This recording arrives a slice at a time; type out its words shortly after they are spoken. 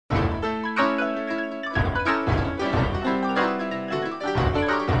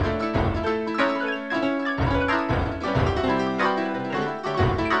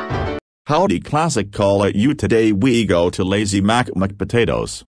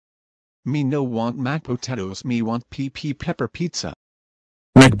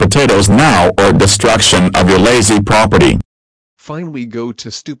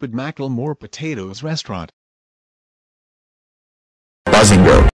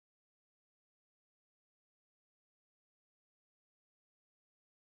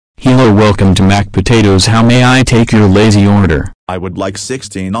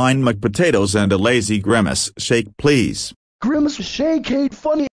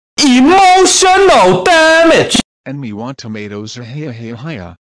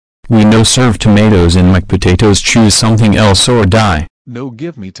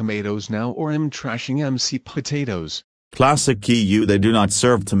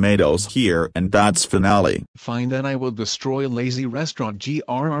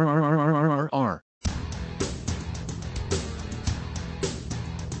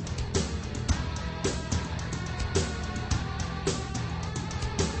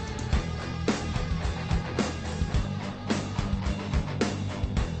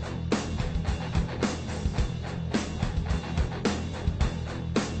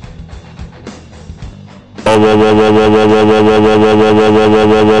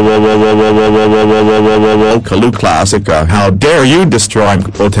Kaloo Classica, how dare you destroy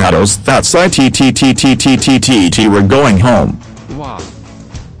potatoes? That's it. We're going home. Wow.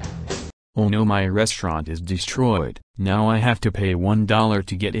 Oh no, my restaurant is destroyed. Now I have to pay $1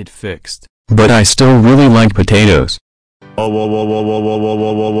 to get it fixed. But I still really like potatoes.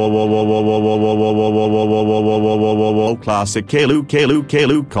 Classic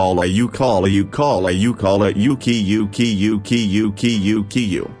gayloo call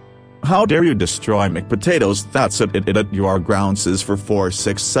you. How dare you destroy mcpotatoes? That's it. Your grounces for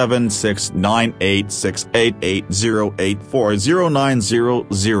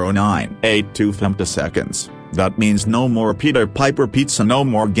 46768880840900982 femtoseconds. That means no more Peter Piper pizza, no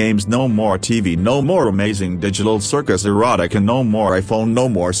more games, no more TV, no more amazing digital circus erotica, no more iPhone, no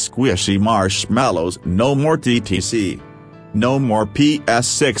more squishy marshmallows, no more TTC. No more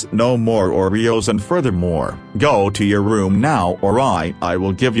PS6, no more Oreos, and furthermore, go to your room now or I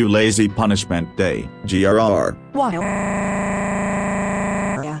will give you lazy punishment day. GRR.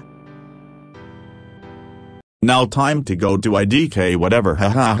 Now time to go to IDK whatever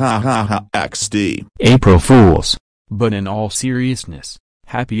XD. April Fools. But in all seriousness,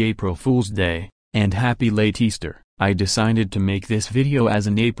 happy April Fool's Day, and happy late Easter. I decided to make this video as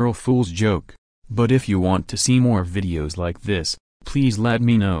an April Fool's joke. But if you want to see more videos like this, please let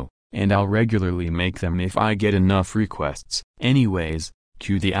me know, and I'll regularly make them if I get enough requests. Anyways,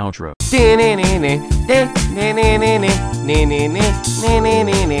 cue the outro.